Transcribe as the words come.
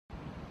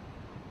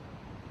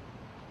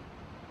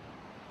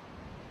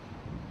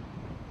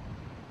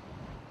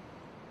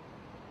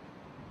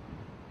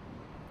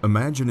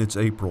Imagine it's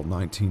April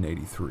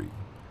 1983.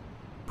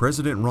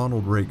 President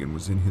Ronald Reagan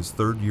was in his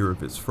third year of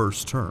his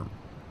first term,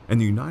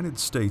 and the United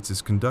States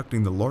is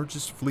conducting the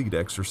largest fleet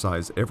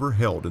exercise ever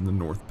held in the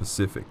North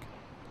Pacific,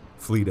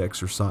 Fleet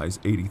Exercise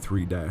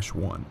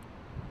 83-1.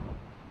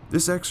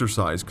 This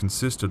exercise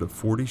consisted of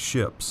 40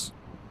 ships,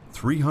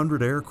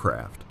 300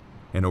 aircraft,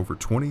 and over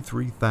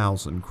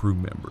 23,000 crew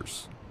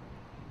members.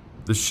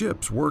 The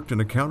ships worked in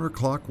a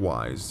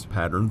counterclockwise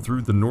pattern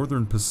through the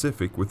northern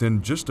Pacific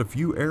within just a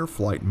few air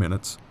flight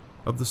minutes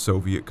of the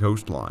Soviet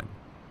coastline.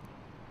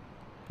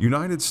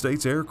 United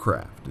States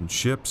aircraft and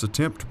ships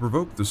attempt to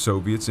provoke the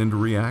Soviets into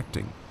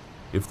reacting.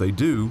 If they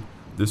do,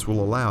 this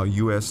will allow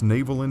U.S.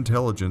 naval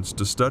intelligence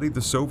to study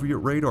the Soviet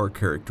radar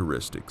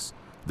characteristics,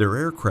 their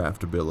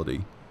aircraft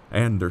ability,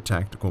 and their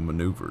tactical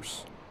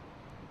maneuvers.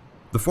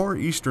 The Far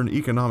Eastern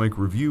Economic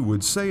Review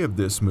would say of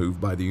this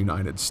move by the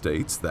United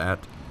States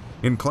that,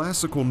 in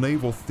classical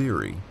naval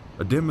theory,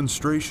 a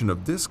demonstration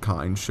of this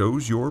kind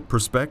shows your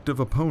prospective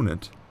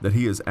opponent that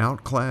he is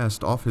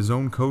outclassed off his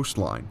own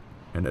coastline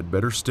and had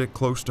better stick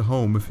close to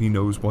home if he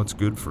knows what's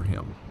good for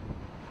him.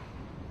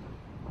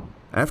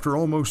 After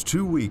almost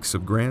 2 weeks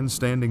of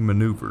grandstanding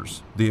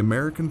maneuvers, the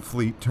American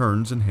fleet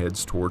turns and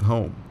heads toward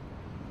home.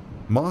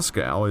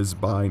 Moscow is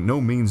by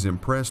no means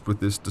impressed with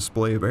this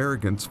display of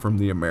arrogance from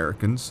the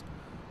Americans,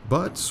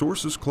 but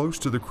sources close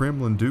to the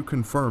Kremlin do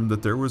confirm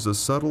that there was a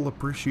subtle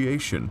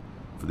appreciation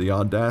for the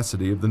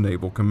audacity of the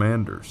naval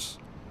commanders.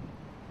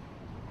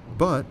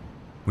 But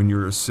when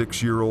you're a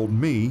 6-year-old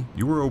me,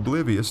 you were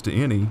oblivious to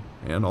any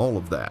and all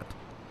of that.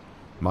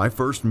 My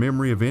first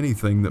memory of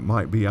anything that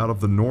might be out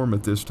of the norm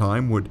at this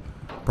time would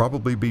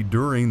probably be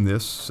during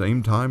this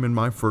same time in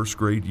my first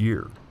grade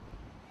year.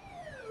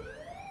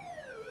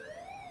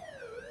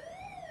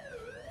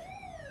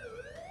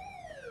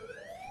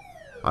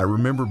 I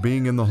remember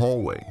being in the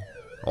hallway,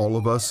 all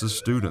of us as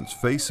students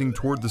facing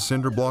toward the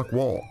cinder block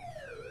wall,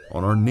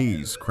 on our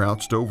knees,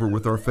 crouched over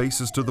with our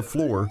faces to the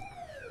floor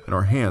and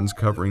our hands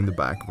covering the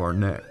back of our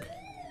neck.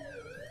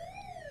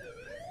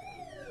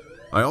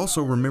 I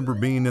also remember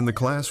being in the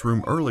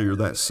classroom earlier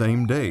that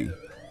same day,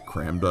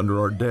 crammed under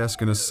our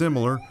desk in a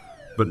similar,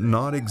 but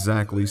not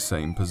exactly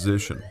same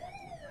position.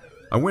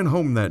 I went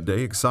home that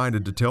day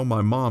excited to tell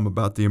my mom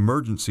about the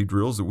emergency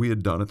drills that we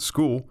had done at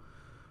school,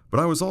 but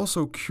I was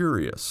also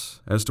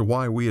curious as to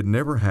why we had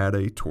never had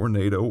a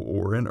tornado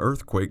or an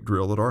earthquake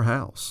drill at our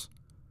house.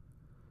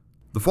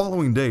 The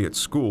following day at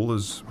school,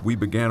 as we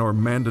began our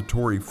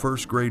mandatory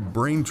first grade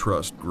brain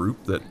trust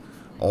group that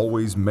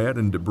always met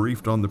and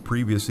debriefed on the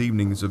previous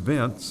evening's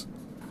events,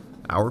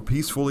 our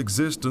peaceful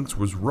existence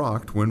was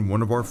rocked when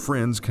one of our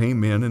friends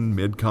came in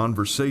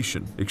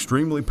mid-conversation,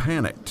 extremely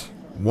panicked,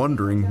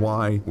 wondering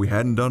why we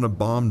hadn't done a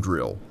bomb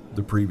drill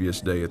the previous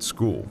day at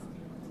school.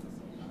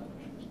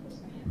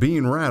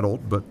 Being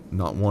rattled, but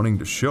not wanting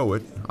to show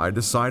it, I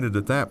decided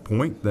at that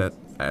point that,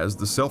 as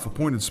the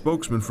self-appointed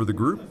spokesman for the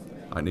group,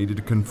 I needed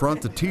to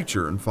confront the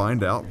teacher and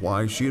find out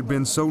why she had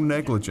been so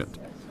negligent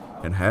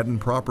and hadn't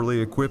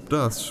properly equipped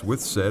us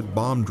with said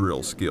bomb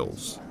drill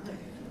skills.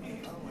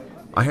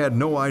 I had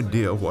no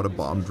idea what a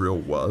bomb drill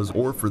was,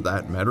 or for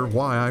that matter,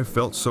 why I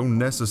felt so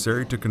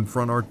necessary to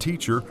confront our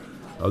teacher,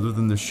 other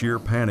than the sheer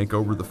panic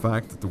over the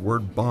fact that the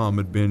word bomb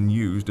had been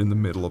used in the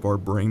middle of our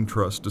brain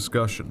trust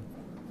discussion.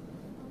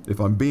 If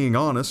I'm being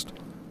honest,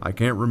 I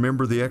can't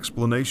remember the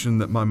explanation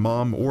that my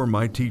mom or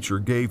my teacher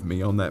gave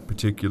me on that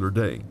particular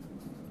day.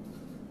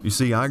 You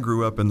see, I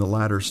grew up in the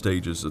latter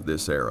stages of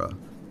this era.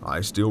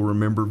 I still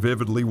remember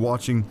vividly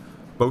watching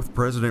both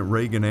President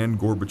Reagan and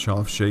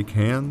Gorbachev shake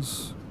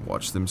hands,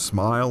 watch them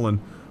smile and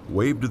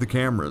wave to the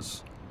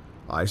cameras.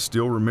 I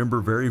still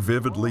remember very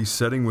vividly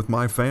sitting with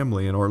my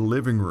family in our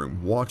living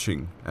room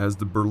watching as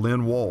the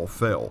Berlin Wall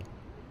fell.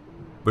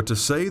 But to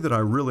say that I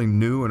really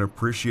knew and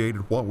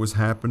appreciated what was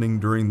happening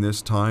during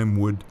this time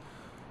would,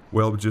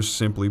 well, just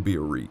simply be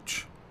a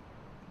reach.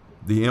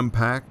 The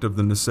impact of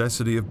the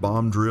necessity of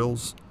bomb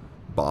drills,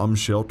 bomb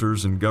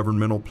shelters, and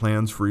governmental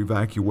plans for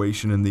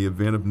evacuation in the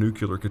event of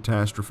nuclear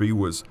catastrophe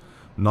was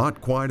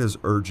not quite as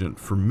urgent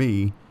for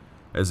me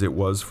as it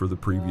was for the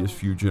previous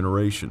few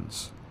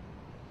generations.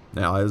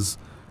 Now, as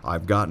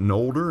I've gotten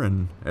older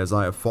and as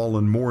I have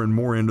fallen more and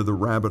more into the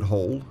rabbit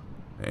hole,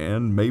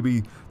 and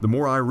maybe the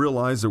more I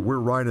realize that we're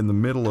right in the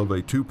middle of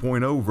a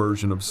 2.0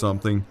 version of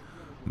something,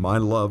 my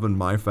love and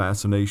my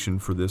fascination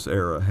for this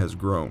era has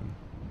grown.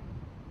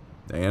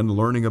 And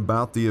learning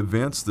about the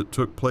events that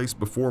took place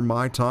before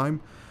my time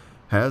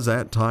has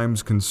at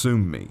times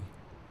consumed me.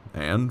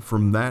 And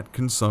from that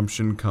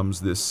consumption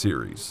comes this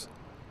series.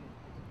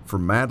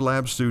 From Mad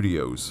Lab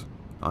Studios,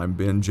 I'm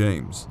Ben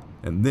James,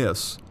 and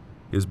this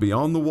is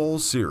Beyond the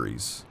Walls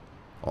series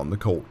on the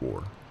Cold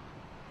War.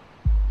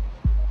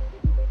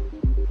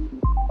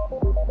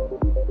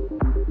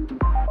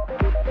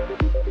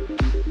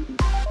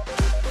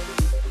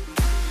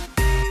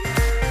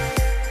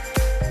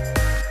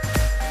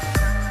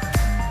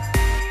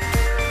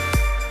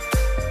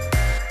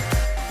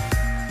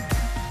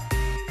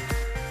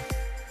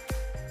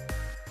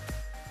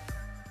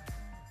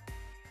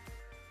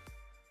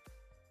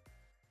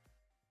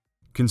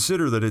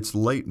 Consider that it's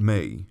late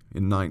May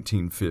in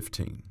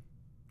 1915.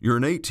 You're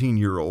an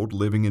 18-year-old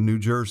living in New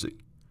Jersey.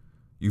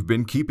 You've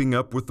been keeping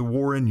up with the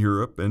war in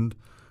Europe, and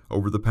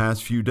over the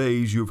past few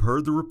days you've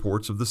heard the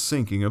reports of the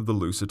sinking of the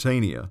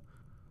Lusitania.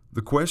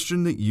 The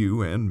question that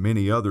you and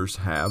many others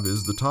have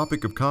is the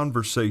topic of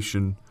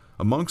conversation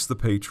amongst the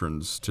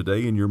patrons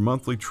today in your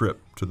monthly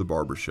trip to the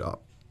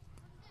barbershop.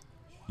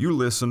 You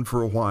listen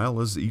for a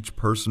while as each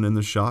person in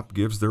the shop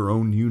gives their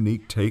own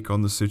unique take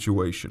on the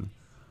situation.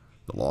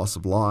 The loss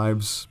of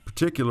lives,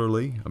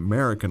 particularly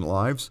American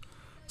lives,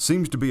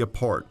 seems to be a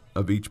part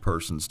of each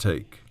person's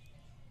take.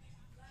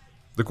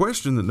 The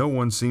question that no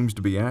one seems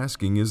to be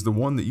asking is the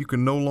one that you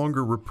can no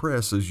longer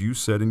repress as you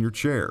sit in your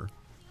chair.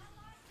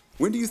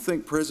 When do you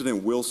think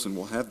President Wilson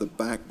will have the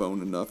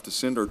backbone enough to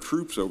send our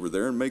troops over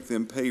there and make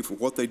them pay for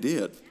what they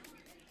did?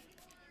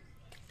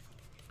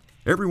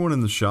 Everyone in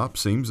the shop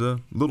seems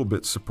a little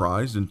bit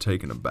surprised and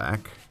taken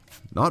aback,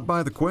 not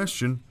by the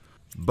question,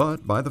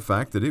 but by the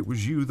fact that it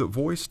was you that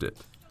voiced it,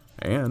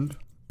 and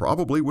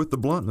probably with the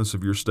bluntness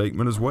of your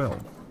statement as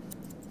well.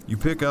 You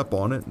pick up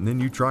on it, and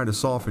then you try to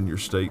soften your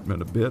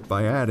statement a bit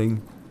by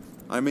adding,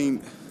 I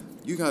mean,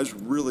 you guys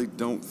really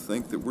don't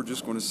think that we're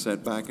just going to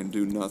sit back and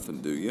do nothing,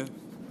 do you?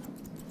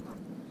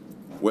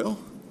 Well,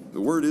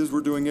 the word is we're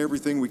doing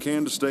everything we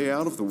can to stay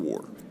out of the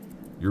war,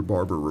 your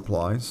barber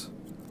replies.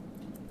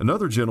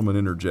 Another gentleman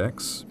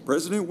interjects,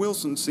 President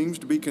Wilson seems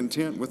to be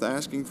content with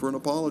asking for an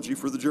apology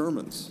for the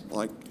Germans,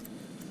 like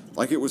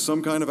it was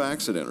some kind of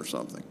accident or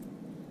something.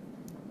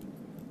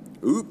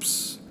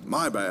 Oops,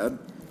 my bad,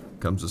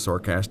 comes a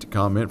sarcastic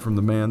comment from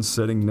the man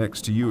sitting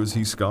next to you as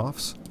he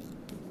scoffs.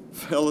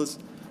 Fellas,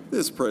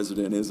 this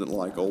president isn't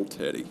like old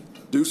Teddy.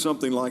 Do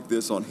something like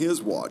this on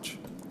his watch,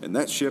 and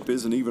that ship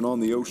isn't even on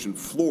the ocean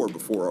floor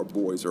before our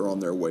boys are on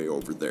their way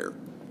over there.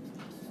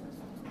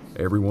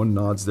 Everyone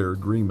nods their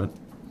agreement.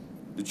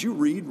 Did you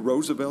read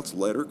Roosevelt's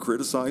letter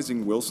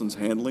criticizing Wilson's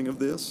handling of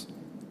this?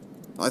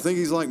 I think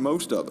he's like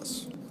most of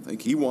us. I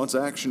think he wants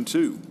action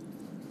too.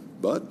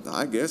 But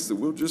I guess that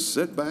we'll just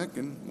sit back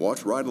and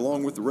watch right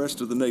along with the rest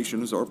of the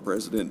nation as our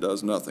president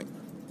does nothing.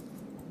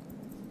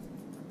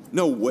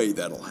 No way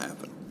that'll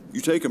happen.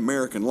 You take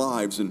American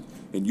lives and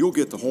you'll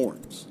get the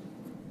horns.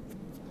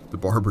 The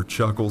barber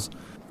chuckles.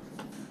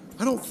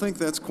 I don't think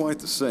that's quite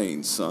the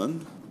saying,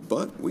 son,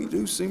 but we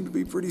do seem to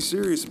be pretty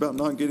serious about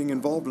not getting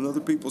involved in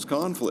other people's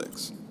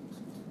conflicts.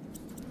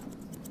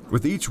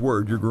 With each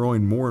word, you're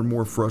growing more and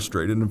more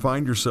frustrated and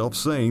find yourself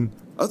saying,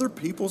 other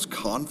people's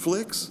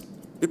conflicts?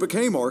 It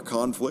became our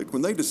conflict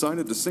when they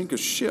decided to sink a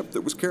ship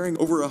that was carrying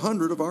over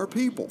 100 of our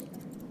people.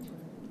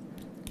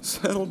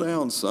 Settle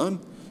down, son.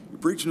 You're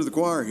preaching to the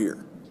choir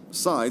here.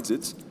 Besides,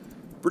 it's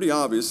pretty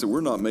obvious that we're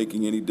not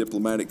making any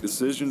diplomatic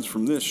decisions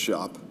from this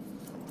shop.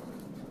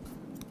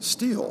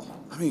 Still,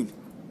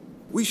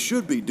 we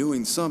should be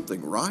doing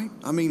something, right?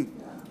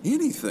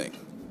 Anything.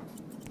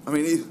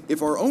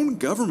 If our own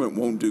government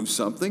won't do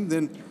something,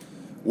 then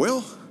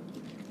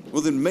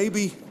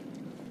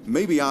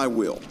maybe I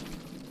will.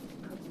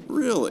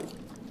 Really?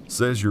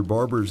 Says your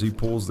barber as he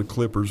pulls the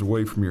clippers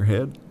away from your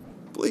head.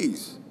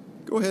 Please,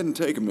 go ahead and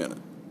take a minute.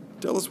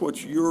 Tell us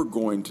what you're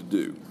going to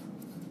do.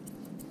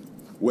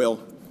 Well,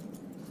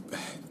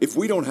 if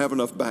we don't have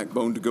enough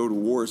backbone to go to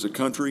war as a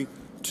country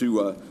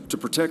to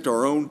protect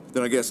our own,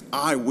 then I guess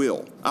I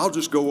will. I'll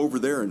just go over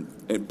there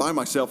and by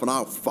myself and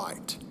I'll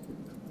fight.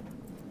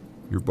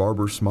 Your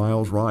barber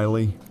smiles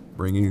wryly,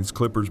 bringing his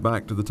clippers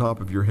back to the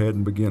top of your head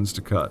and begins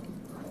to cut.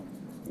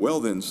 Well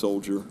then,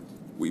 soldier,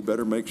 we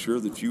better make sure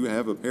that you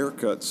have a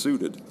haircut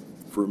suited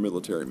for a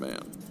military man.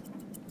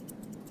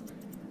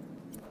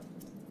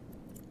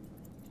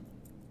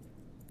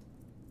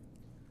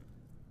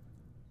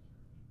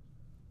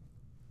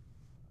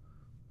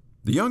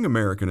 The young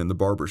American in the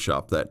barber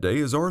shop that day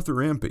is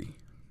Arthur Impey,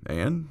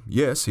 and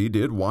yes, he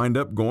did wind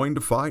up going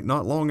to fight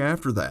not long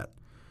after that,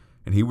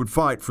 and he would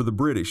fight for the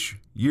British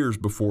years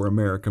before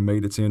America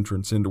made its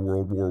entrance into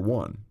World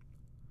War I.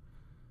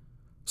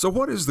 So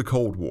what is the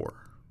Cold War?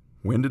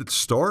 When did it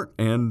start,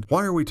 and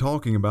why are we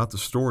talking about the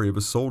story of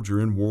a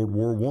soldier in World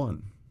War I?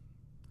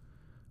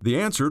 The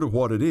answer to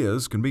what it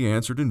is can be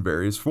answered in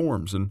various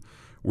forms, and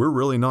we're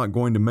really not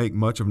going to make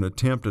much of an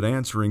attempt at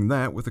answering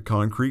that with a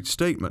concrete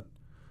statement,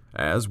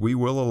 as we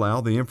will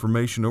allow the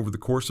information over the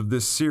course of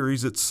this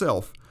series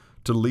itself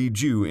to lead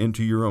you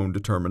into your own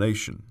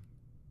determination.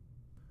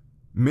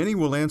 Many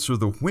will answer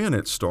the when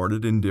it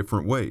started in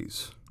different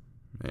ways,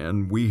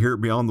 and we here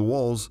at Beyond the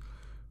Walls,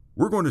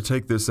 we're going to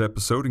take this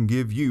episode and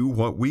give you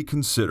what we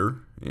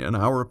consider, in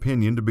our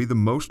opinion, to be the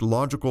most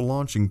logical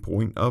launching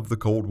point of the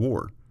Cold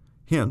War,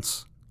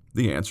 hence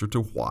the answer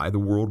to why the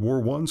World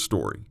War I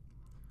story.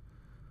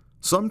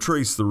 Some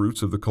trace the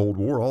roots of the Cold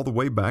War all the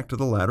way back to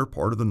the latter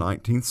part of the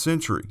 19th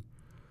century.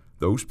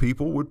 Those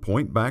people would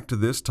point back to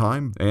this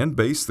time and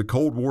base the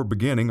Cold War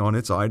beginning on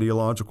its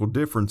ideological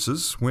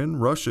differences when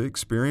Russia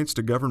experienced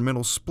a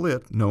governmental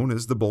split known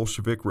as the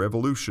Bolshevik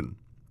Revolution.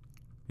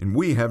 And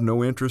we have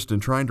no interest in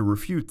trying to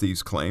refute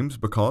these claims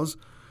because,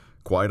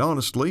 quite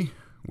honestly,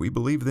 we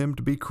believe them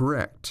to be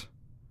correct.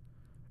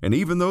 And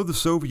even though the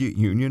Soviet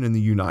Union and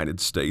the United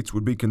States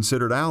would be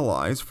considered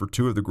allies for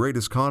two of the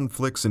greatest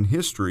conflicts in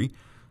history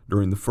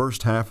during the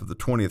first half of the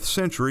 20th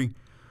century,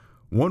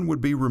 one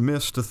would be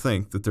remiss to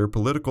think that their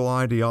political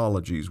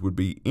ideologies would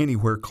be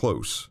anywhere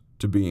close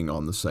to being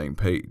on the same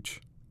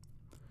page.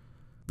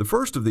 The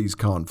first of these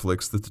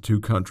conflicts that the two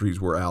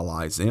countries were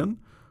allies in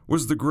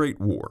was the Great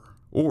War,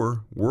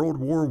 or World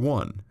War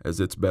I, as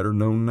it's better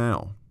known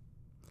now.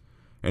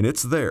 And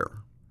it's there,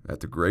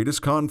 at the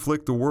greatest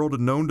conflict the world had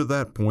known to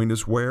that point,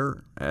 is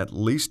where, at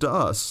least to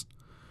us,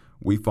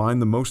 we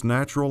find the most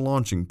natural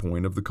launching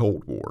point of the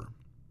Cold War.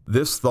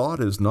 This thought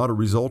is not a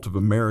result of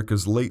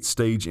America's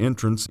late-stage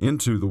entrance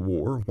into the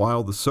war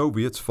while the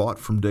Soviets fought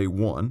from day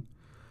one.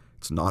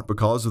 It's not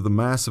because of the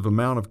massive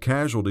amount of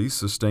casualties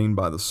sustained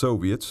by the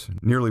Soviets,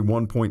 nearly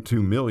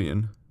 1.2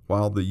 million,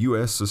 while the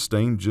U.S.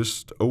 sustained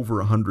just over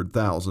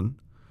 100,000,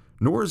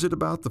 nor is it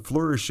about the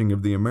flourishing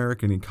of the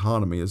American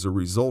economy as a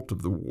result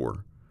of the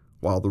war,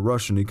 while the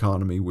Russian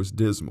economy was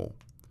dismal.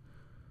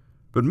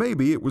 But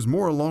maybe it was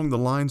more along the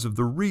lines of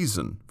the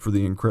reason for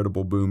the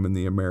incredible boom in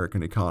the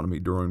American economy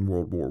during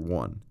World War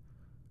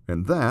I,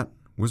 and that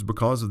was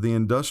because of the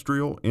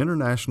industrial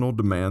international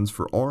demands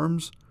for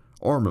arms,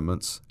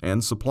 armaments,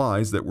 and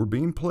supplies that were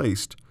being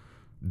placed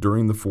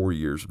during the 4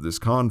 years of this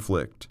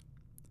conflict.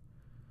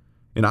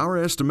 In our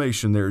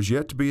estimation, there is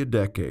yet to be a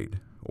decade,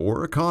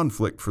 or a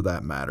conflict for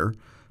that matter,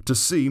 to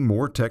see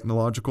more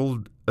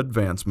technological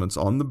advancements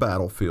on the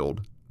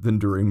battlefield than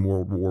during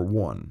World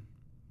War I.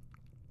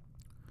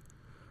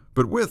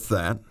 But with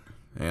that,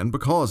 and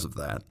because of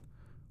that,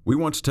 we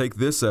want to take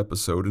this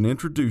episode and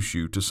introduce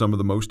you to some of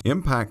the most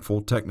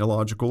impactful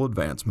technological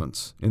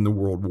advancements in the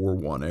World War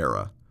I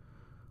era,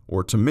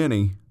 or to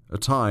many, a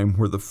time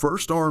where the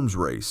first arms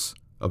race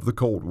of the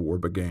Cold War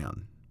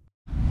began.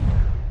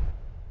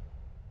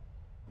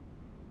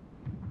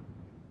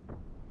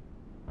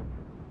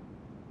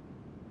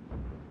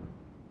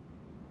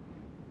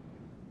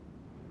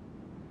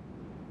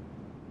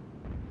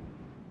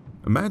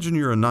 Imagine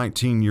you're a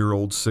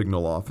 19-year-old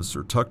signal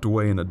officer tucked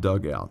away in a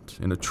dugout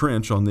in a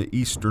trench on the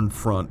Eastern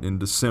Front in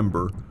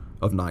December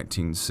of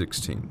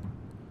 1916.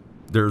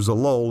 There's a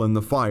lull in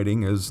the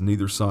fighting as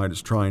neither side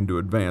is trying to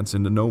advance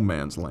into no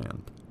man's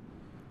land.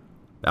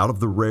 Out of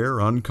the rare,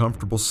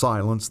 uncomfortable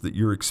silence that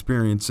you're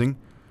experiencing,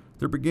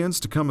 there begins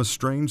to come a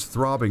strange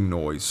throbbing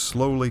noise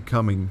slowly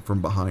coming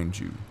from behind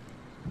you.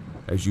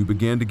 As you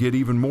begin to get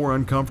even more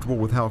uncomfortable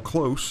with how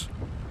close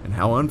and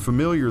how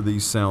unfamiliar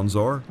these sounds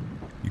are,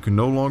 you can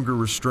no longer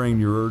restrain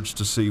your urge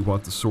to see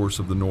what the source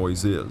of the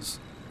noise is.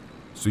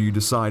 So you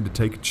decide to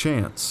take a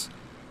chance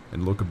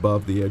and look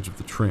above the edge of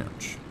the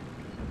trench.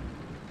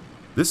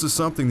 This is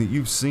something that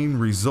you've seen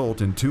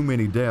result in too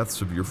many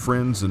deaths of your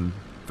friends and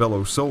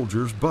fellow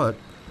soldiers, but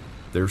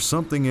there's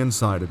something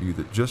inside of you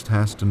that just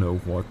has to know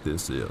what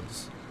this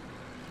is.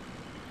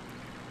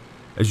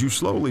 As you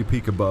slowly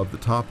peek above the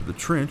top of the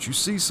trench, you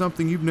see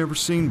something you've never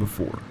seen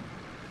before.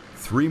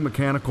 3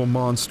 mechanical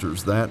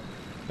monsters that,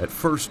 at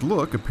first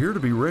look, appear to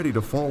be ready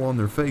to fall on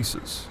their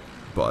faces,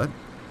 but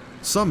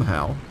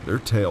somehow their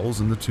tails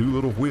and the 2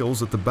 little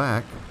wheels at the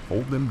back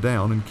hold them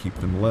down and keep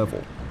them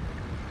level.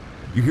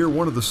 You hear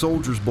one of the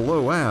soldiers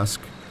below ask,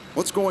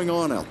 "What's going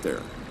on out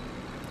there?"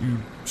 You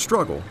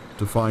struggle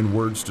to find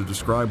words to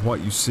describe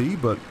what you see,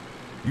 but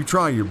you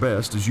try your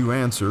best as you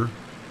answer,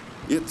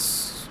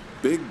 "It's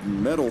big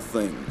metal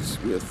things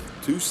with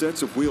 2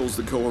 sets of wheels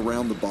that go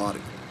around the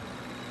body."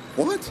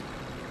 "What?"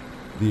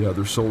 The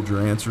other soldier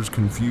answers,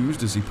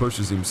 confused as he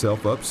pushes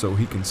himself up so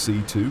he can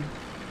see too.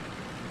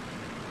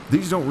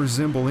 "These don't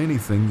resemble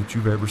anything that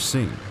you've ever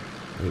seen.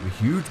 They have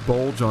a huge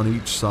bulge on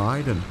each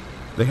side, and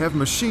they have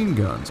machine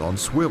guns on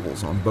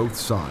swivels on both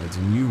sides,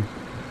 and you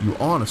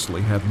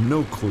honestly have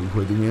no clue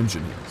where the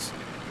engine is.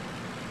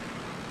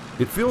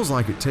 It feels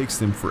like it takes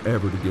them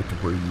forever to get to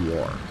where you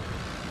are.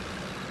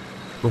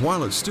 But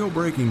while it's still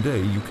breaking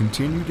day, you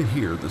continue to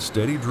hear the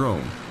steady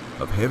drone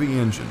of heavy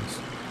engines.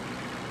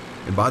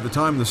 And by the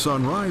time the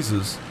sun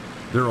rises,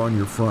 they're on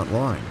your front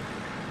line,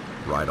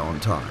 right on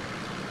time."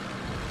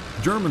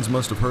 Germans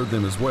must have heard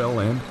them as well,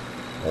 and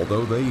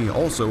although they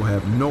also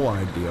have no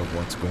idea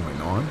what's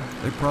going on,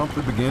 they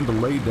promptly begin to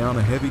lay down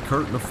a heavy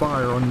curtain of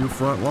fire on your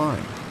front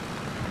line.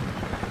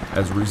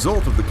 As a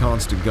result of the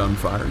constant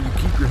gunfire, you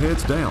keep your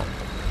heads down.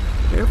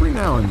 Every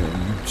now and then,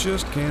 you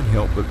just can't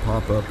help but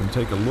pop up and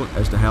take a look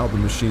as to how the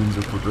machines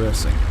are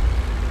progressing.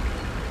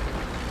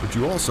 But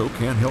you also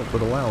can't help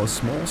but allow a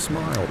small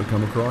smile to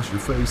come across your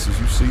face as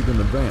you see them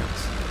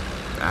advance.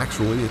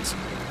 Actually, it's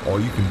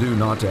all you can do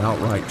not to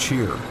outright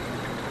cheer.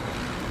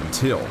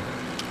 Until,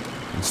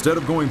 instead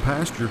of going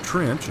past your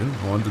trench and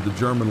onto the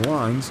German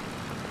lines,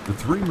 the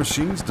 3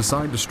 machines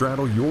decide to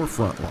straddle your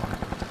front line.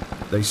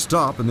 They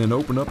stop and then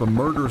open up a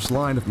murderous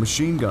line of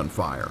machine gun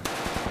fire,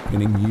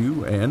 pinning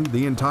you and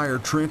the entire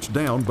trench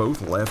down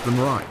both left and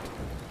right.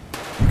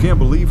 You can't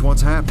believe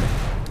what's happening.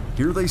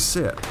 Here they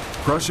sit,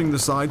 crushing the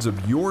sides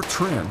of your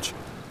trench,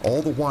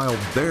 all the while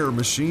their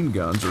machine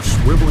guns are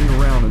swiveling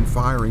around and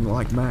firing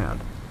like mad.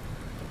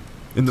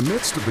 In the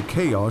midst of the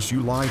chaos,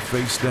 you lie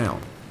face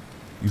down,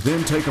 You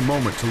then take a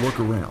moment to look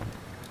around.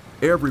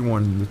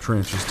 Everyone in the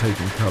trench is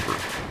taking cover,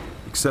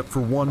 except for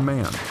one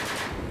man,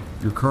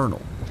 your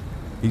colonel.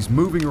 He's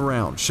moving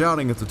around,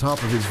 shouting at the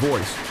top of his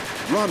voice,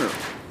 "Runner!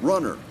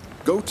 Runner!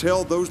 Go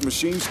tell those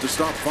machines to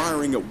stop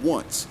firing at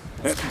once!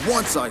 At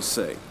once, I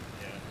say!"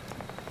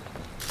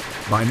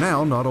 By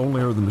now, not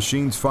only are the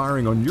machines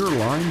firing on your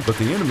line, but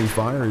the enemy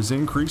fire is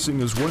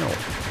increasing as well.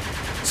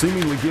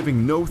 Seemingly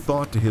giving no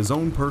thought to his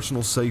own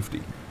personal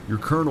safety, your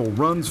colonel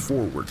runs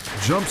forward,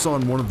 jumps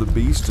on one of the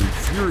beasts, and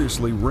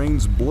furiously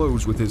rains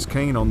blows with his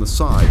cane on the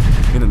side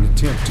in an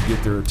attempt to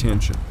get their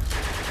attention.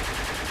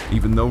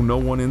 Even though no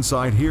one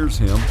inside hears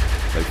him,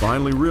 they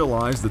finally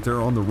realize that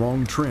they're on the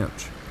wrong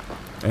trench.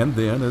 And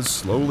then, as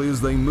slowly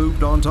as they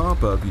moved on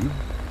top of you,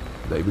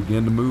 they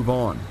begin to move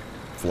on,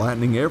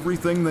 flattening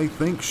everything they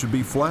think should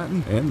be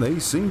flattened, and they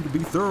seem to be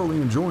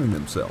thoroughly enjoying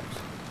themselves.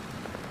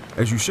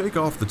 As you shake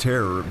off the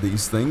terror of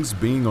these things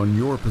being on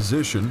your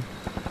position,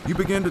 you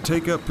begin to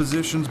take up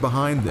positions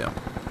behind them.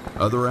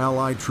 Other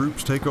Allied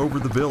troops take over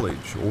the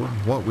village, or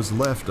what was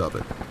left of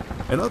it,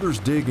 and others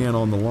dig in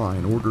on the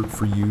line ordered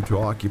for you to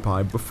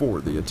occupy before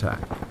the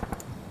attack.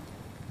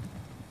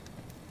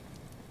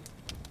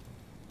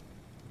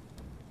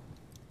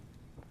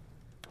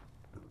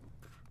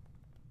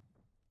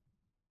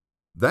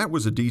 That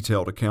was a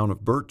detailed account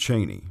of Bert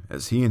Cheney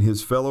as he and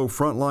his fellow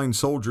frontline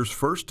soldiers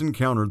first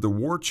encountered the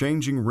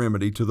war-changing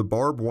remedy to the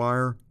barbed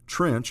wire,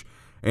 trench,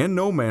 and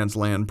no man's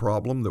land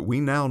problem that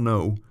we now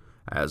know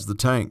as the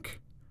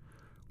tank.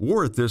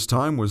 War at this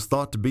time was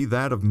thought to be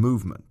that of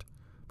movement,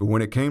 but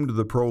when it came to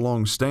the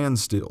prolonged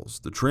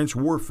standstills, the trench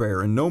warfare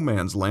and no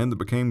man's land that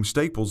became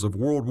staples of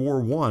World War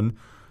I,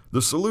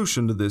 the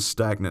solution to this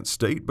stagnant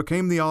state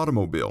became the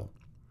automobile.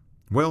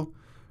 Well,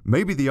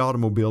 maybe the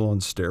automobile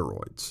on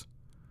steroids.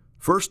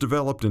 First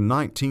developed in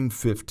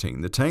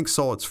 1915, the tank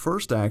saw its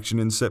first action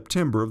in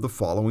September of the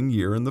following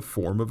year in the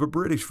form of a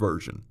British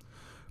version.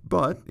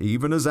 But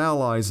even as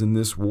allies in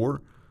this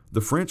war,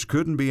 the French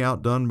couldn't be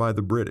outdone by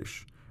the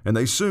British, and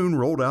they soon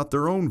rolled out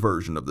their own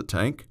version of the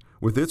tank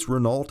with its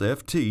Renault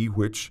FT,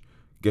 which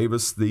gave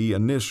us the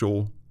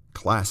initial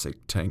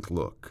classic tank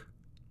look.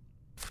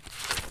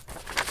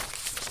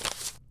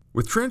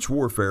 With trench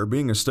warfare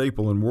being a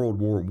staple in World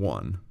War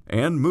I,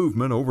 and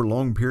movement over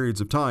long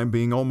periods of time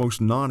being almost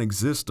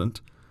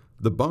non-existent,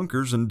 the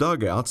bunkers and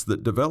dugouts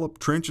that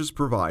developed trenches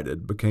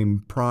provided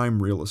became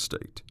prime real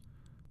estate.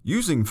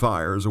 Using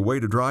fire as a way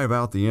to drive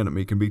out the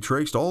enemy can be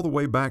traced all the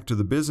way back to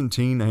the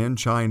Byzantine and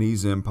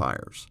Chinese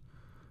empires.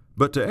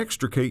 But to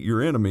extricate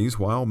your enemies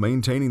while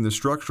maintaining the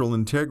structural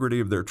integrity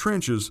of their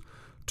trenches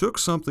took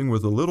something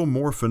with a little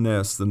more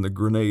finesse than the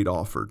grenade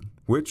offered,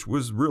 which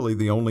was really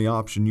the only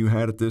option you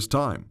had at this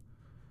time.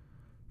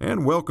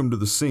 And welcome to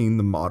the scene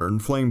the modern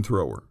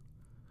flamethrower,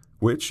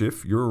 which,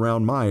 if you're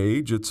around my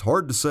age, it's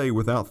hard to say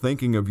without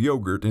thinking of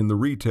yogurt in the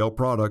retail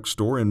product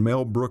store in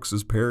Mel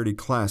Brooks's parody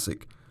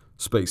classic,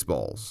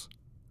 Spaceballs.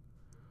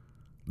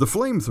 The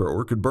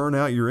flamethrower could burn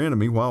out your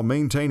enemy while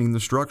maintaining the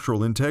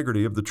structural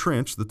integrity of the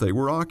trench that they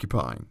were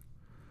occupying.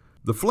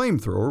 The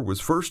flamethrower was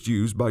first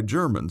used by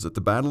Germans at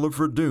the Battle of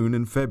Verdun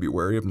in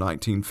February of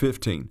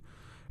 1915,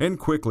 and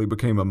quickly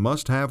became a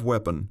must-have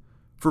weapon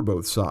for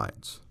both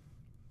sides.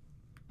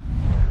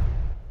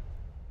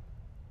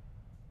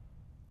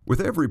 With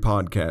every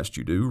podcast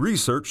you do,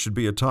 research should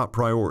be a top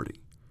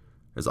priority.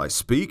 As I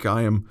speak,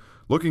 I am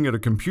looking at a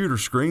computer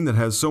screen that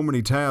has so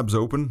many tabs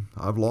open,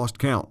 I've lost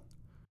count.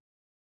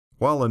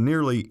 While a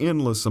nearly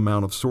endless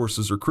amount of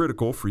sources are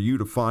critical for you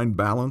to find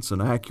balance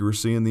and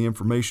accuracy in the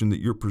information that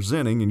you're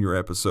presenting in your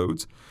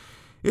episodes,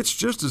 it's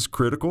just as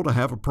critical to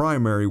have a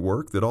primary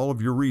work that all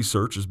of your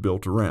research is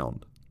built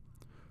around.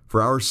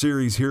 For our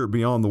series here at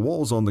Beyond the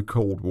Walls on the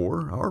Cold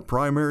War, our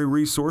primary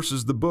resource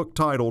is the book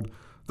titled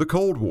The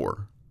Cold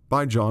War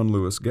by John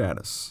Lewis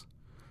Gaddis.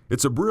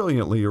 It's a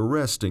brilliantly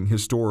arresting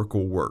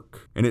historical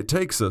work, and it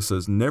takes us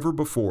as never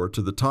before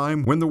to the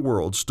time when the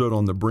world stood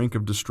on the brink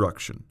of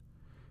destruction.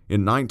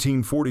 In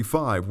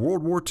 1945,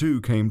 World War II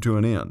came to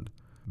an end,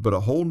 but a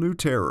whole new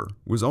terror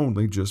was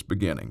only just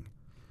beginning.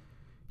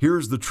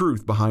 Here's the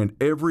truth behind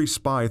every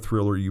spy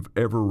thriller you've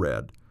ever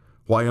read: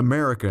 why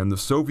America and the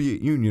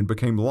Soviet Union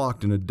became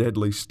locked in a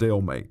deadly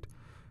stalemate,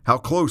 how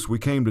close we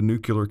came to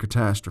nuclear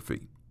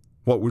catastrophe,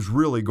 what was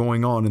really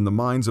going on in the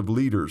minds of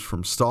leaders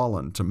from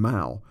Stalin to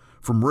Mao,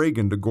 from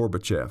Reagan to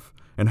Gorbachev,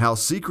 and how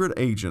secret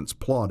agents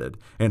plotted,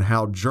 and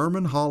how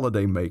German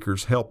holiday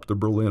makers helped the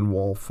Berlin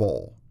Wall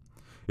fall.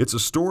 It's a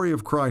story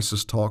of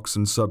crisis talks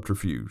and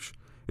subterfuge.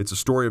 It's a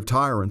story of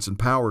tyrants and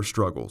power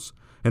struggles,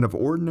 and of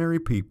ordinary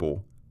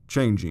people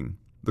changing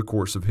the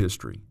course of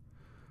history.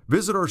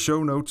 Visit our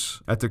show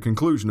notes at the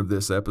conclusion of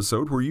this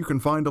episode, where you can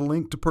find a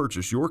link to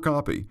purchase your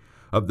copy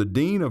of the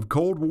Dean of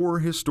Cold War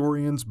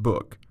Historians'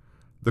 book,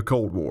 The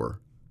Cold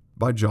War,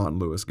 by John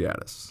Lewis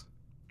Gaddis.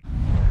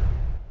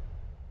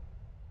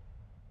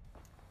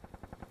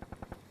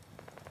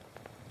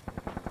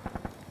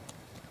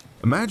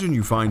 Imagine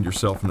you find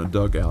yourself in a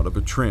dugout of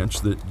a trench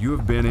that you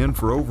have been in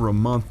for over a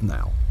month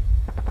now.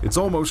 It's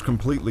almost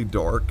completely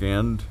dark,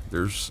 and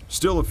there's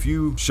still a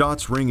few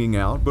shots ringing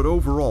out, but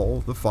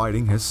overall, the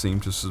fighting has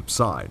seemed to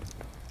subside,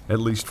 at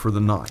least for the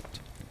night.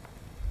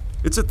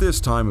 It's at this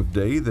time of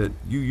day that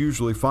you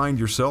usually find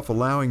yourself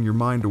allowing your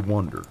mind to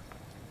wander.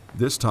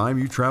 This time,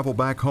 you travel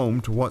back home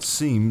to what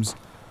seems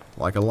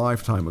like a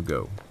lifetime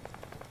ago.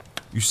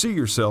 You see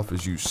yourself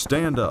as you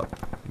stand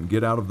up and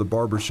get out of the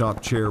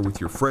barbershop chair with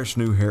your fresh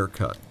new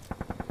haircut.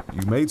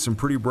 You made some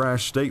pretty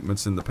brash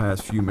statements in the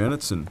past few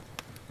minutes, and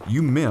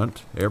you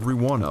meant every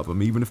one of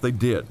them, even if they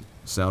did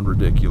sound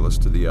ridiculous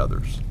to the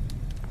others.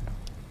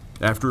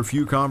 After a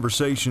few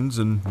conversations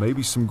and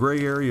maybe some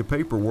gray area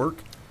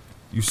paperwork,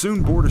 you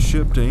soon board a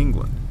ship to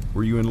England,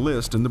 where you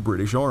enlist in the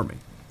British Army.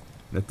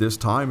 At this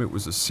time, it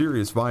was a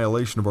serious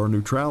violation of our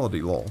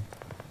neutrality law,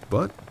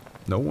 but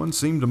no one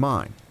seemed to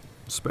mind,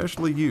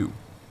 especially you.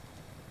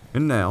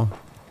 And now,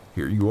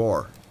 here you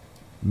are,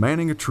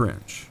 manning a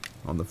trench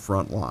on the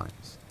front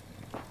lines.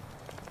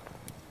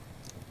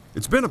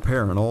 It's been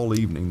apparent all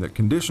evening that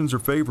conditions are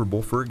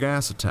favorable for a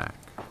gas attack.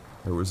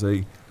 There was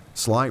a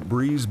slight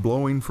breeze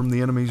blowing from the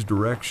enemy's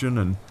direction,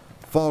 and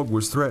fog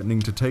was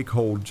threatening to take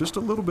hold just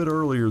a little bit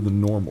earlier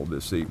than normal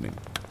this evening.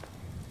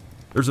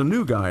 There's a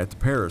new guy at the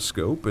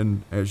periscope,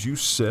 and as you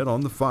sit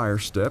on the fire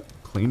step,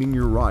 cleaning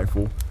your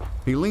rifle,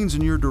 he leans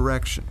in your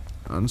direction,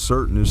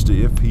 uncertain as to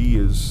if he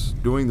is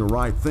doing the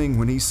right thing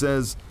when he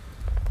says,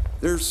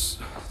 "There's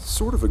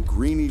sort of a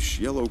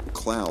greenish-yellow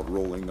cloud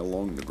rolling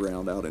along the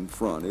ground out in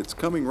front. It's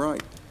coming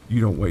right."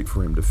 You don't wait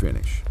for him to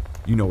finish.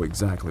 You know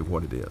exactly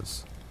what it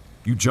is.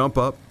 You jump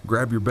up,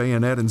 grab your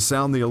bayonet, and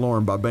sound the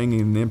alarm by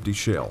banging an empty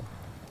shell.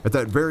 At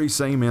that very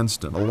same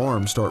instant,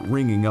 alarms start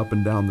ringing up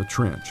and down the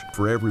trench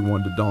for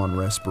everyone to don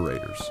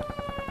respirators.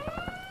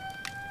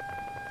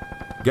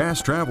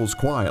 Gas travels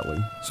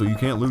quietly, so you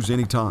can't lose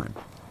any time.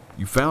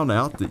 You found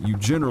out that you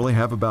generally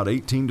have about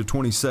 18 to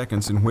 20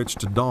 seconds in which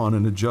to don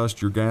and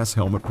adjust your gas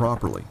helmet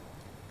properly.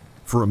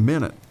 For a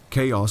minute,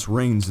 chaos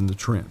reigns in the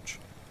trench.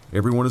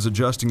 Everyone is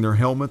adjusting their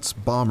helmets,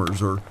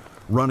 bombers are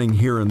running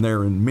here and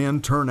there, and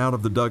men turn out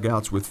of the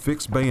dugouts with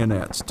fixed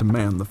bayonets to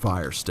man the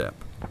fire step.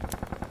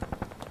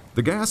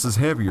 The gas is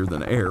heavier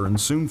than air and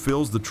soon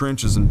fills the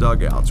trenches and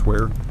dugouts,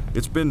 where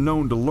it's been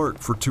known to lurk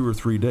for 2 or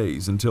 3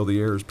 days until the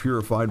air is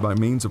purified by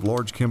means of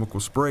large chemical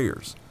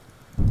sprayers.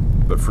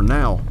 But for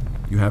now,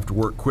 you have to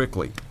work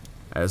quickly,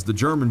 as the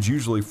Germans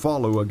usually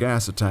follow a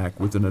gas attack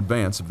with an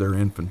advance of their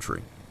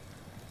infantry.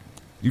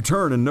 You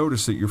turn and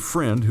notice that your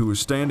friend, who was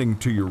standing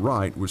to your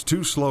right, was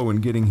too slow in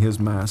getting his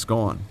mask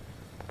on.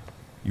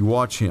 You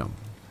watch him,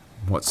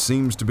 what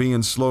seems to be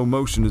in slow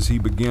motion as he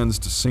begins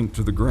to sink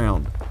to the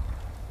ground,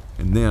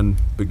 and then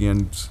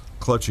begins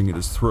clutching at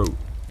his throat.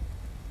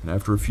 And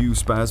after a few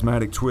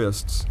spasmodic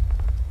twists,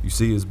 you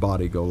see his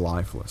body go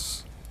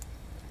lifeless.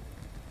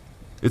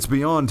 It's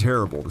beyond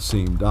terrible to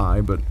see him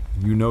die, but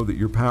you know that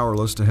you're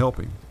powerless to help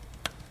him.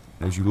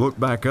 As you look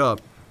back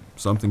up,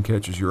 something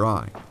catches your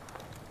eye.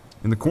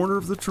 In the corner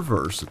of the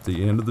traverse at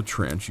the end of the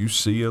trench, you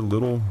see a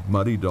little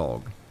muddy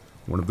dog,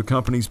 one of the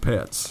company's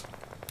pets,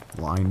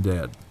 lying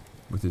dead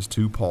with his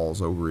 2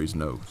 paws over his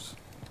nose.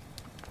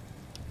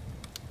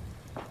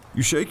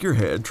 You shake your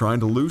head, trying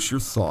to loose your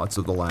thoughts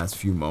of the last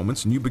few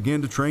moments, and you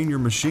begin to train your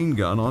machine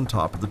gun on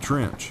top of the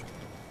trench.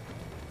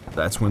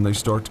 That's when they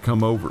start to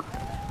come over.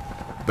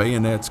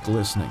 Bayonets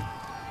glistening.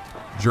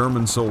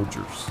 German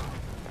soldiers,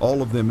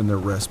 all of them in their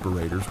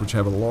respirators, which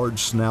have a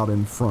large snout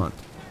in front.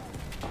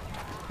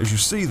 As you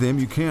see them,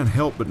 you can't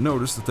help but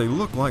notice that they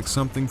look like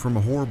something from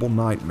a horrible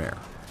nightmare.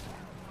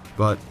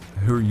 But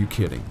who are you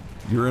kidding?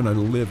 You're in a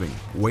living,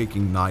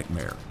 waking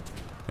nightmare,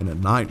 and a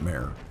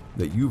nightmare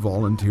that you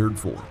volunteered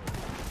for.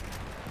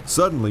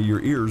 Suddenly,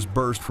 your ears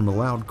burst from a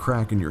loud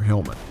crack in your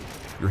helmet.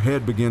 Your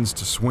head begins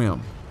to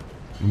swim,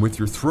 and with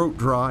your throat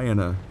dry and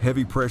a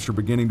heavy pressure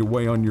beginning to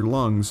weigh on your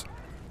lungs,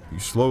 you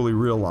slowly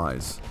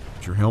realize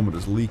that your helmet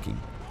is leaking.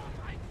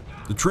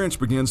 The trench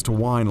begins to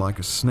whine like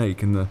a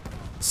snake, and the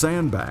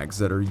sandbags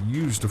that are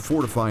used to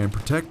fortify and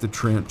protect the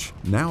trench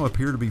now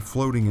appear to be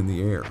floating in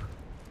the air.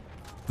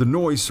 The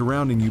noise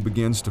surrounding you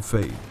begins to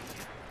fade.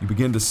 You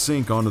begin to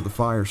sink onto the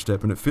fire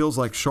step, and it feels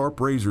like sharp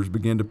razors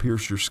begin to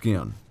pierce your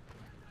skin.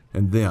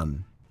 And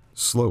then,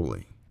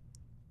 slowly,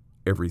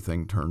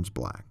 everything turns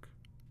black.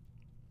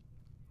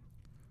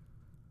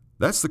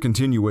 That's the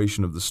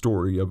continuation of the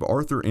story of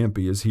Arthur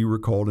Impey as he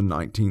recalled in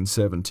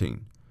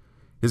 1917.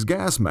 His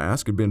gas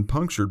mask had been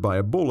punctured by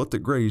a bullet that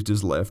grazed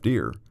his left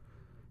ear.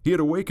 He had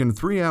awakened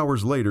 3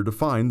 hours later to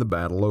find the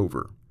battle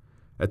over.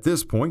 At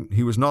this point,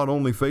 he was not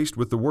only faced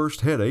with the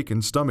worst headache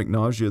and stomach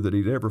nausea that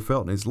he'd ever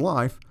felt in his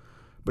life,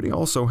 but he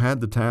also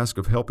had the task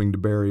of helping to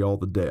bury all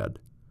the dead,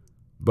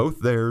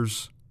 both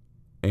theirs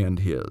and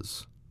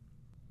his.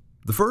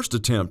 The first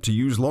attempt to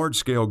use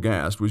large-scale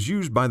gas was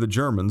used by the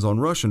Germans on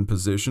Russian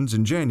positions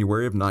in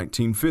January of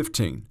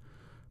 1915,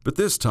 but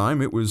this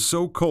time it was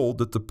so cold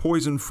that the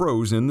poison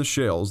froze in the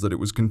shells that it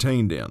was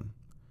contained in.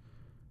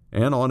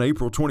 And on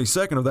April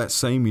 22nd of that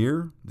same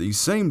year, these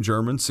same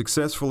Germans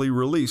successfully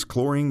released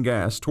chlorine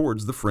gas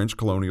towards the French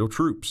colonial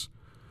troops.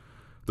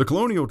 The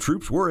colonial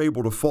troops were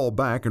able to fall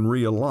back and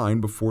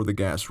realign before the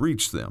gas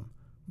reached them,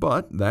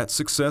 but that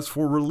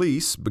successful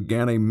release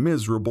began a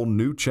miserable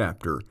new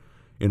chapter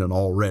in an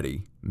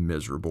already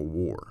miserable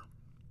war.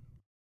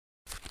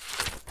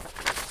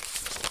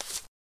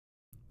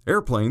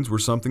 Airplanes were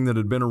something that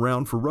had been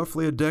around for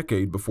roughly a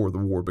decade before the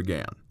war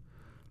began.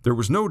 There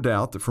was no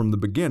doubt that from the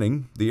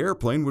beginning, the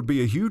airplane would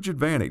be a huge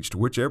advantage to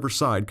whichever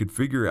side could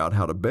figure out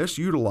how to best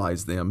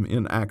utilize them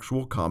in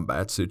actual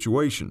combat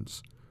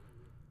situations.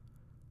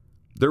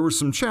 There were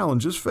some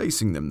challenges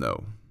facing them,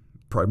 though.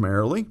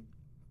 Primarily,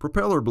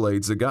 propeller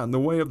blades that got in the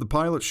way of the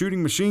pilot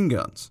shooting machine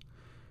guns.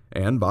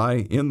 And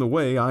by in the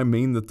way, I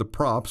mean that the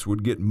props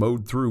would get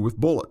mowed through with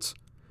bullets.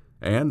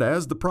 And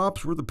as the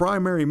props were the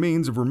primary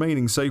means of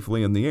remaining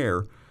safely in the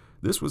air,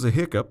 this was a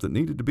hiccup that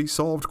needed to be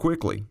solved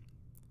quickly.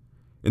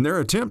 In their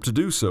attempt to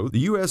do so, the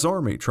U.S.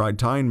 Army tried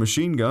tying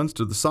machine guns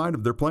to the side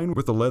of their plane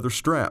with a leather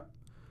strap.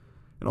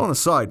 And on a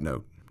side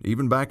note,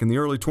 even back in the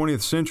early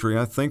 20th century,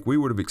 I think we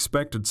would have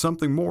expected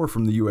something more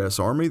from the U.S.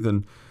 Army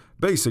than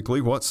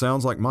basically what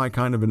sounds like my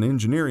kind of an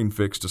engineering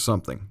fix to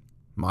something,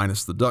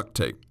 minus the duct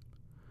tape.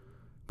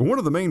 But one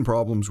of the main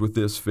problems with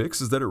this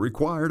fix is that it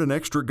required an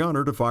extra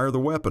gunner to fire the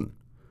weapon.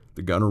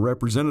 The gunner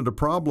represented a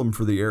problem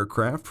for the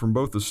aircraft from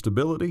both a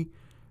stability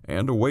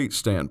and a weight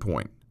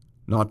standpoint.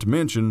 Not to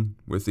mention,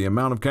 with the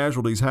amount of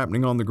casualties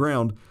happening on the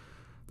ground,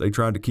 they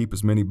tried to keep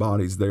as many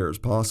bodies there as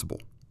possible.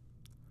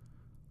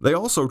 They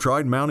also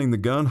tried mounting the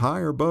gun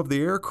higher above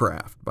the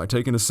aircraft by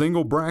taking a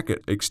single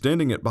bracket,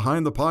 extending it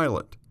behind the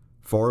pilot,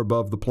 far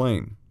above the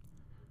plane.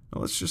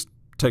 Now, let's just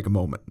take a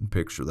moment and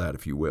picture that,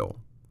 if you will.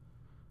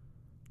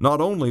 Not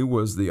only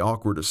was the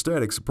awkward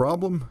aesthetics a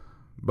problem,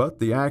 but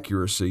the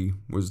accuracy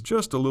was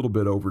just a little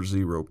bit over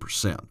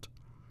 0%.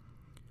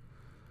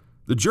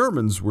 The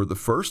Germans were the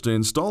first to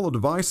install a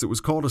device that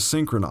was called a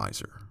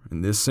synchronizer,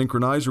 and this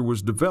synchronizer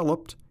was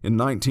developed in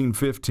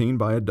 1915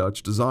 by a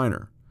Dutch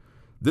designer.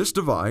 This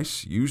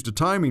device used a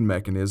timing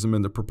mechanism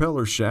in the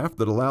propeller shaft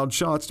that allowed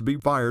shots to be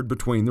fired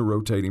between the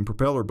rotating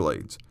propeller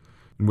blades.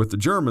 And with the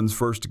Germans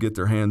first to get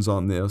their hands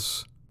on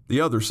this, the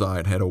other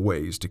side had a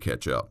ways to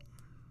catch up.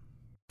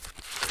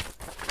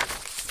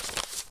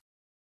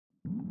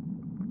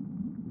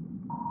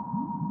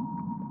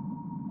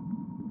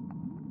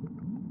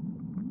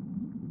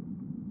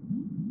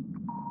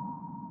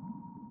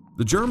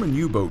 The German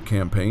U-boat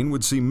campaign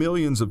would see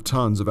millions of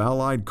tons of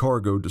Allied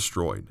cargo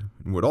destroyed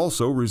and would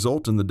also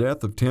result in the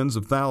death of tens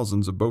of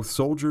thousands of both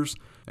soldiers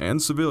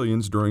and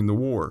civilians during the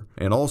war,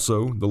 and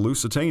also the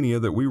Lusitania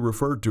that we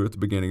referred to at the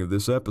beginning of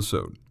this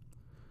episode.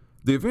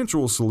 The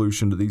eventual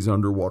solution to these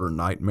underwater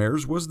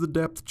nightmares was the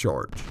depth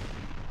charge.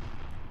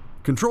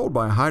 Controlled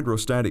by a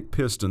hydrostatic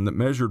piston that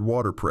measured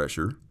water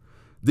pressure,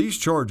 these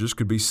charges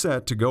could be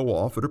set to go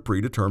off at a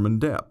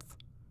predetermined depth.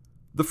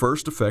 The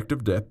first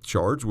effective depth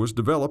charge was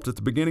developed at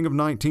the beginning of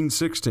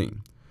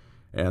 1916,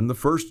 and the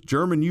first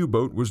German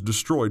U-boat was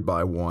destroyed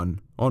by one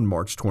on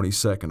March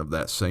 22nd of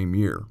that same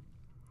year.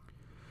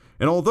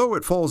 And although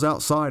it falls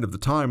outside of the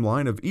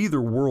timeline of either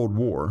World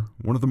War,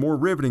 one of the more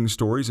riveting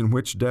stories in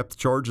which depth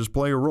charges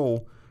play a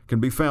role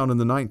can be found in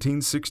the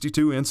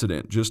 1962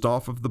 incident just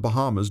off of the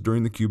Bahamas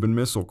during the Cuban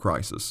Missile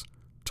Crisis,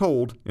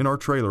 told in our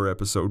trailer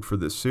episode for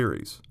this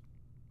series.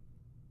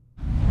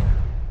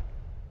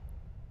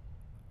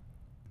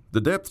 The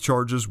depth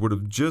charges would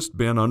have just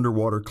been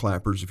underwater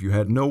clappers if you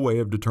had no way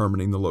of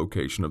determining the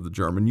location of the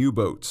German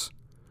U-boats.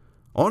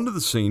 Onto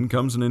the scene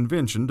comes an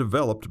invention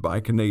developed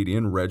by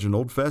Canadian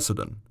Reginald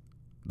Fessenden,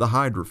 the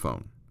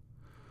hydrophone.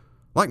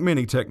 Like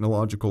many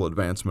technological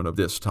advancement of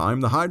this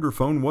time, the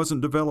hydrophone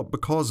wasn't developed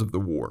because of the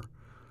war,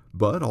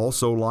 but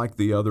also like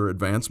the other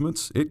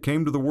advancements, it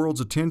came to the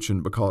world's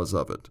attention because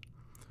of it.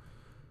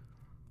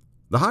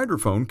 The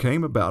hydrophone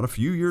came about a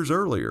few years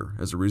earlier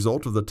as a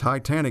result of the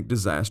Titanic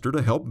disaster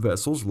to help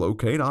vessels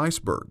locate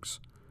icebergs.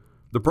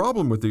 The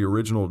problem with the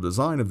original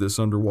design of this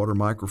underwater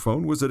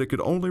microphone was that it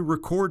could only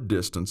record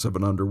distance of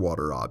an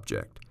underwater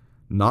object,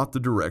 not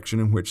the direction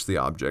in which the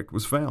object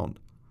was found.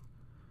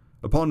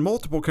 Upon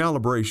multiple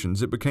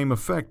calibrations, it became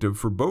effective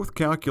for both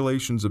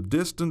calculations of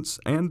distance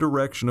and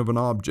direction of an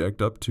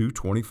object up to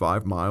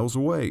 25 miles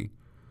away.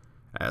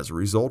 As a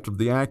result of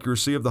the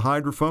accuracy of the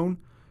hydrophone,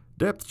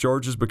 depth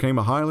charges became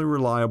a highly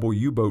reliable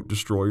U-boat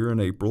destroyer in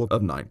April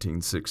of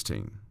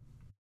 1916.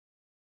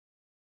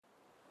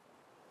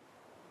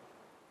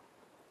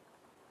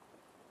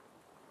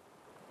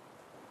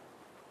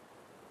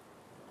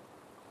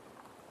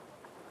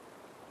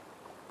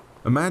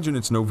 Imagine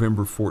it's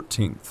November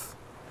 14th,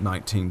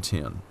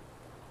 1910.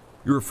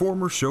 You're a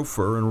former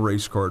chauffeur and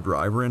race car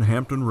driver in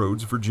Hampton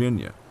Roads,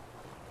 Virginia.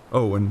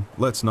 Oh, and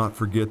let's not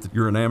forget that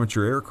you're an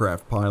amateur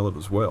aircraft pilot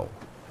as well.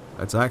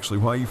 That's actually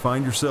why you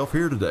find yourself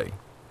here today.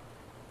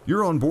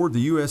 You're on board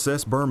the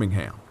USS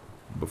Birmingham.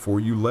 Before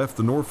you left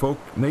the Norfolk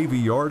Navy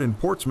Yard in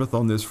Portsmouth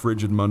on this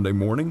frigid Monday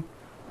morning,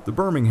 the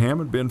Birmingham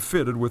had been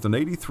fitted with an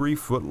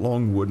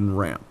 83-foot-long wooden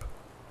ramp.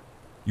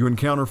 You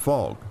encounter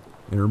fog,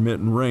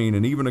 intermittent rain,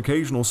 and even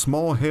occasional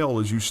small hail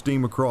as you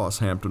steam across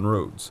Hampton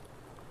Roads.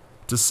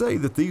 To say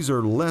that these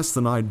are less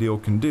than ideal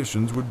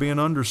conditions would be an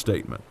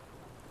understatement.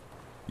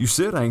 You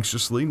sit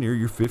anxiously near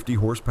your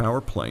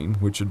 50-horsepower plane,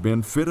 which had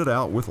been fitted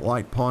out with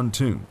light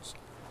pontoons.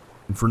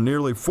 And for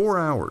nearly 4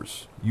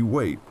 hours, you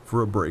wait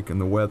for a break in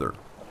the weather.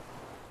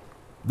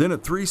 Then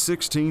at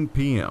 3:16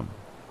 p.m.,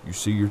 you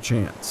see your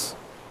chance.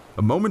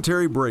 A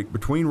momentary break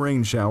between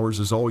rain showers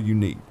is all you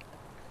need.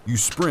 You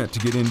sprint to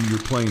get into your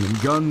plane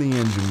and gun the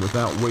engine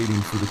without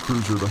waiting for the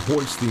cruiser to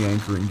hoist the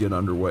anchor and get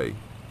underway.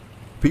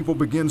 People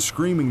begin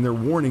screaming their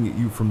warning at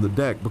you from the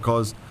deck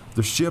because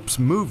the ship's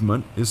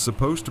movement is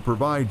supposed to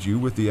provide you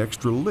with the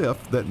extra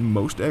lift that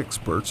most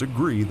experts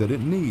agree that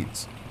it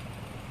needs.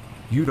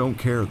 You don't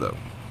care though.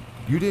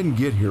 You didn't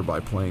get here by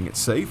playing it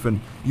safe,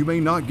 and you may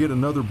not get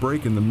another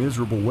break in the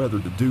miserable weather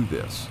to do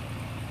this.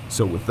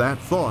 So with that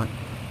thought,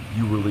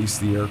 you release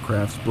the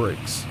aircraft's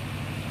brakes.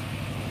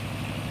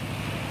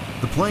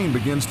 The plane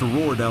begins to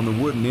roar down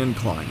the wooden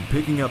incline,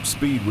 picking up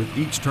speed with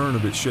each turn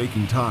of its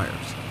shaking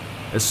tires.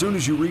 As soon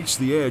as you reach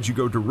the edge, you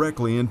go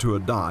directly into a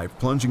dive,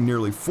 plunging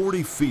nearly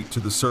 40 feet to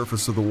the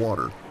surface of the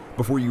water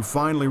before you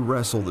finally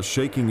wrestle the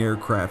shaking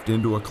aircraft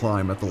into a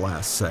climb at the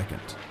last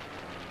second.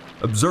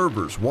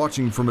 Observers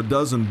watching from a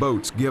dozen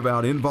boats give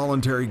out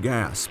involuntary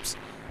gasps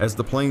as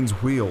the plane's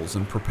wheels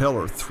and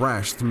propeller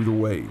thrash through the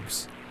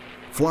waves.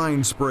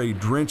 Flying spray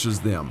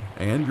drenches them,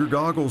 and your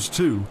goggles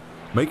too,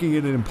 making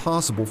it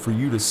impossible for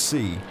you to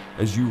see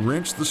as you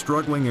wrench the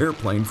struggling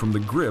airplane from the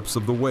grips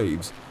of the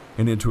waves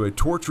and into a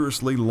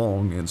tortuously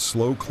long and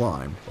slow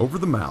climb over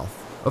the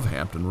mouth of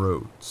Hampton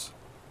Roads.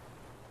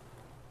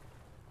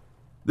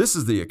 This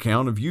is the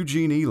account of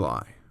Eugene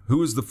Ely, who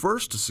was the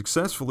first to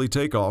successfully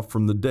take off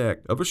from the deck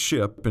of a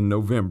ship in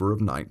November of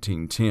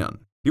 1910.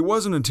 It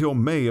wasn't until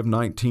May of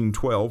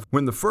 1912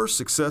 when the first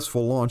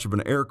successful launch of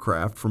an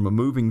aircraft from a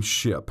moving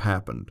ship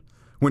happened,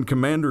 when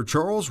Commander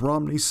Charles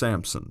Romney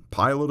Sampson,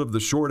 pilot of the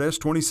short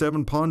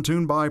S-27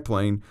 pontoon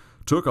biplane,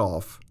 took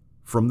off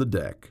from the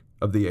deck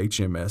of the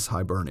HMS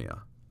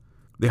Hibernia.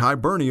 The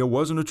Hibernia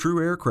wasn't a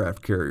true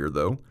aircraft carrier,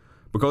 though,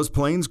 because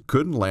planes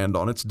couldn't land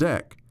on its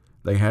deck.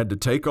 They had to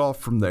take off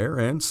from there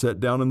and set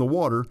down in the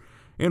water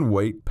and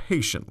wait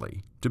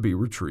patiently to be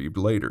retrieved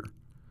later.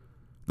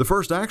 The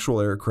first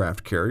actual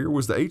aircraft carrier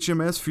was the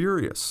HMS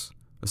Furious,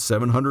 a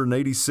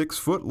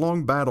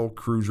 786-foot-long battle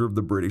cruiser of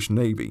the British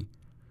Navy.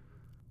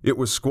 It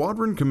was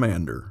Squadron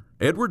Commander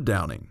Edward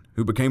Downing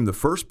who became the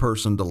first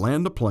person to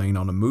land a plane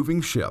on a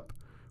moving ship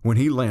when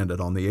he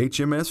landed on the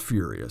HMS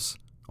Furious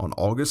on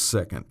August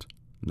 2nd,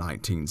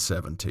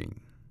 1917.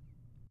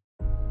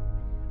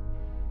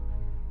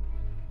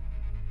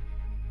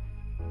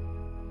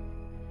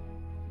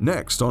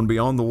 Next on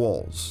Beyond the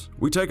Walls,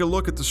 we take a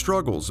look at the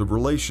struggles of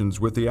relations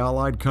with the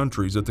Allied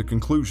countries at the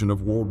conclusion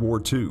of World War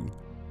II.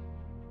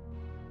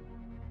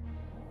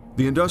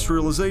 The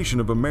industrialization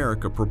of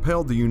America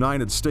propelled the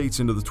United States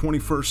into the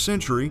 21st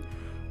century,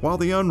 while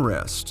the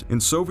unrest in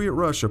Soviet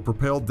Russia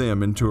propelled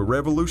them into a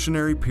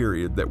revolutionary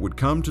period that would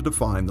come to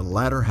define the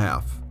latter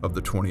half of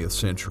the 20th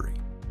century.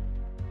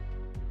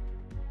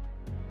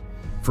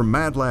 From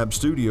Mad Lab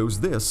Studios,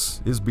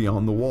 this is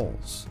Beyond the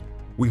Walls.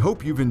 We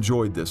hope you've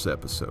enjoyed this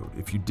episode.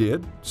 If you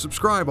did,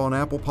 subscribe on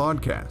Apple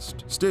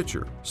Podcast,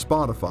 Stitcher,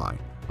 Spotify,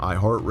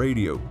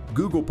 iHeartRadio,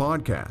 Google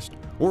Podcast,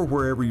 or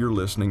wherever you're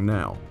listening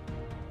now.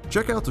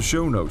 Check out the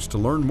show notes to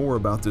learn more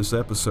about this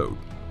episode,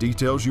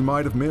 details you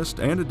might have missed,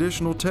 and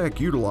additional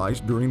tech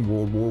utilized during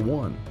World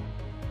War I.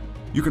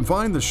 You can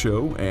find the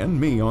show and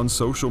me on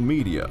social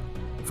media.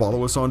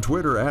 Follow us on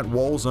Twitter at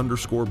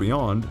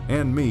Walls_Beyond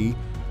and me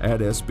at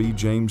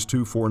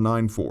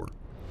SBJames2494.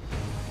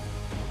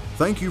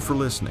 Thank you for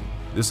listening.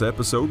 This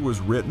episode was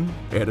written,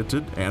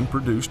 edited, and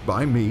produced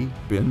by me,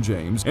 Ben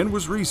James, and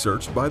was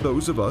researched by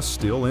those of us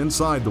still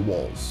inside the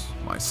walls,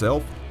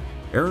 myself,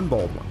 Aaron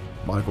Baldwin,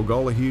 Michael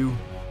Gollihue,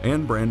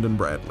 and Brandon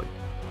Bradley.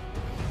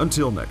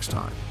 Until next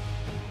time.